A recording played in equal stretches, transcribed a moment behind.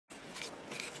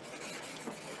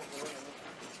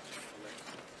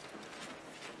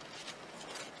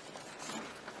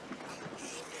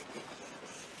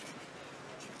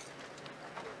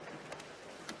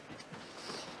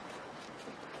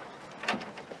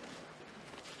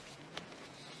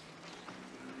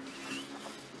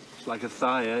Like a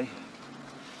thigh, eh?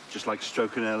 Just like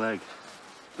stroking her leg.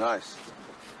 Nice.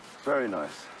 Very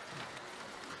nice.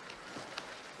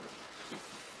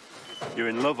 You're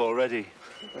in love already.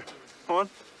 Come on,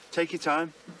 take your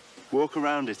time. Walk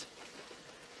around it.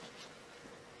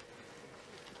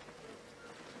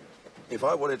 If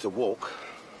I wanted to walk,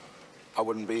 I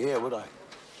wouldn't be here, would I?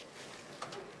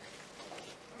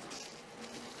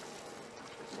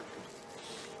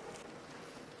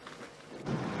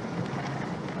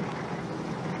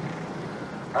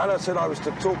 Anna said I was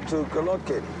to talk to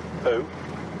Golodkin. Who?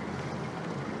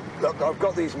 Look, I've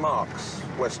got these marks,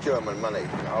 West German money.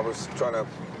 I was trying to...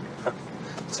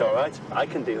 It's all right. I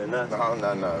can deal in that. No,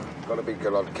 no, no. Got to be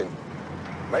Golodkin.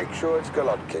 Make sure it's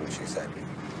Golodkin, she said.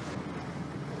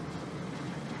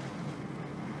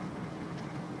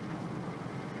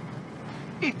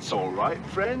 It's all right,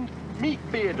 friend. Meet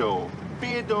Fyodor.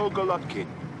 Fyodor Golodkin.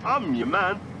 I'm your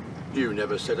man. You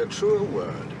never said a truer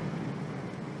word.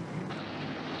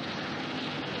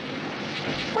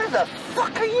 Where the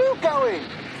fuck are you going?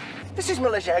 This is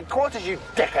militia headquarters, you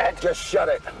dickhead. Just shut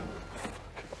it.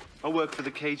 I work for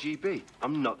the KGB.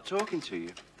 I'm not talking to you.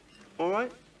 All right?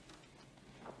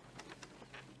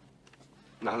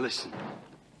 Now listen.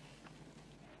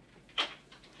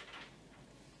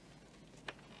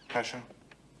 Pasha,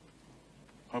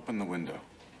 open the window.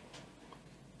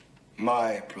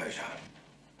 My pleasure.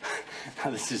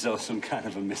 Now, this is all some kind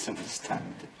of a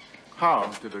misunderstanding.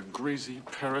 How did a greasy,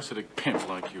 parasitic pimp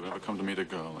like you ever come to meet a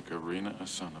girl like Irina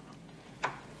Asanova?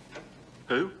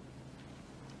 Who?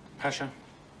 Pasha,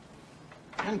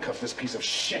 handcuff this piece of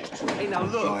shit. Hey, now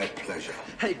look. My pleasure.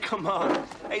 Hey, come on.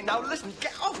 Hey, now listen,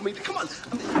 get off me. Come on.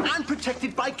 I'm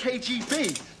protected by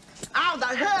KGB. Ow,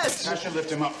 that hurts. Pasha, lift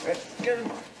him up.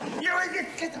 You idiot,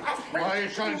 get off me. Why are you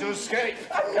trying to escape?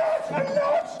 I'm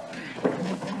not.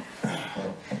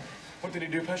 What did he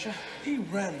do, Pasha? He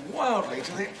ran wildly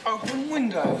to the open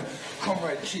window,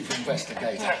 Comrade Chief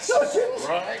Investigator. Nonsense!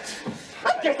 Right.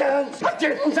 I didn't!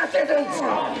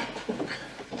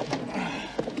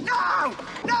 No!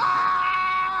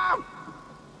 No!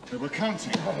 We were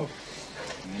counting. And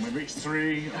when we reached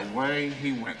 3, away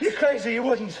he went. You're crazy, you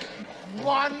wouldn't.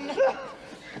 1,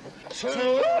 2,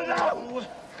 No!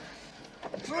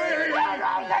 3.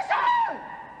 No, listen!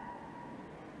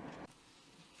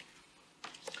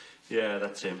 Yeah,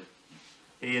 that's him.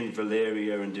 He and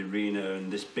Valeria and Irina and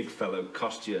this big fellow,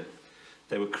 Kostya,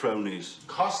 they were cronies.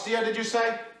 Kostya, did you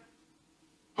say?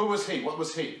 Who was he? What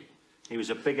was he? He was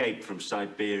a big ape from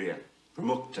Siberia, from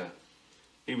Ukhta.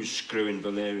 He was screwing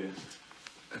Valeria.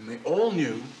 And they all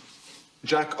knew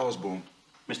Jack Osborne.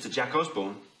 Mr. Jack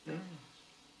Osborne? Yeah.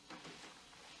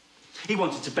 He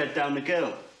wanted to bed down the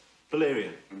girl,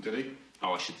 Valeria. And did he?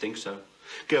 Oh, I should think so.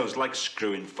 Girls like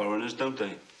screwing foreigners, don't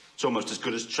they? It's almost as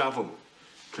good as travel.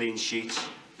 Clean sheets,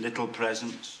 little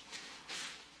presents.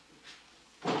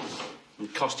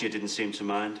 And Kostya didn't seem to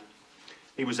mind.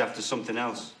 He was after something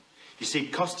else. You see,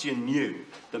 Kostya knew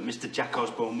that Mr. Jack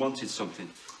Osborne wanted something.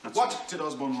 What did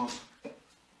Osborne want?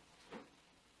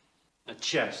 A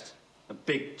chest. A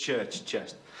big church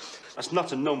chest. That's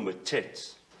not a nun with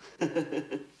tits.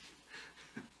 You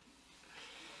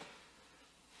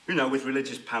know, with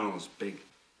religious panels, big.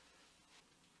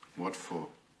 What for?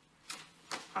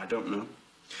 I don't know.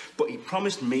 But he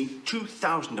promised me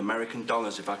 2,000 American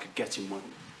dollars if I could get him one.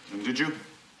 And did you?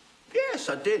 Yes,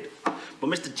 I did. But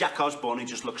Mr. Jack Osborne, he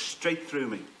just looked straight through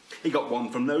me. He got one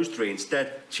from those 3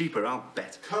 instead. Cheaper, I'll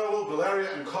bet. Colonel, Valeria,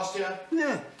 and Kostya?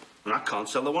 Yeah. And I can't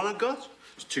sell the one I got.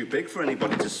 It's too big for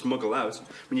anybody to smuggle out.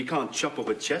 When you can't chop up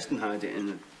a chest and hide it in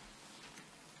it.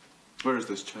 Where is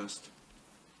this chest?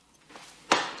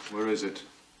 Where is it?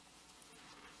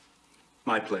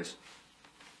 My place.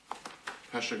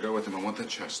 Pasha, go with him. I want the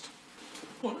chest.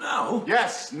 What, now?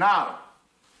 Yes, now.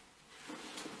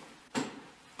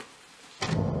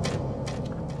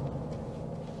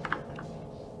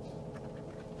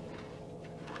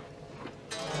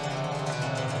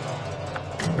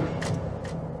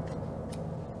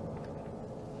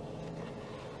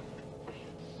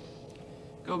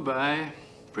 Goodbye,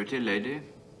 pretty lady.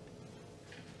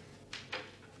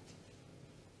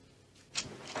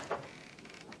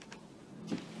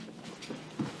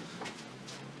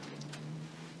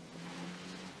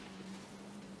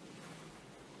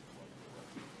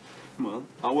 Well,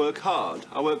 I work hard.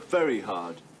 I work very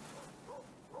hard.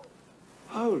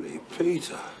 Holy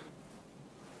Peter.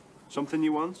 Something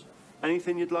you want?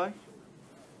 Anything you'd like?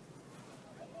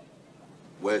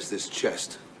 Where's this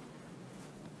chest?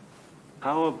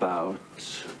 How about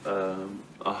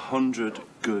 100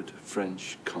 good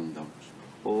French condoms,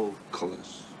 all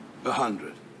colours?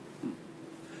 100.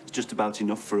 It's just about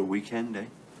enough for a weekend, eh?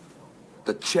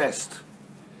 The chest.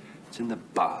 It's in the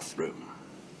bathroom.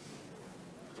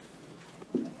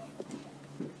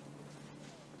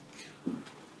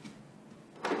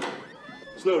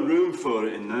 There's no room for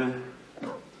it in there.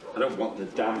 I don't want the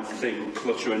damn thing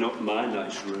cluttering up my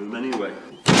nice room anyway.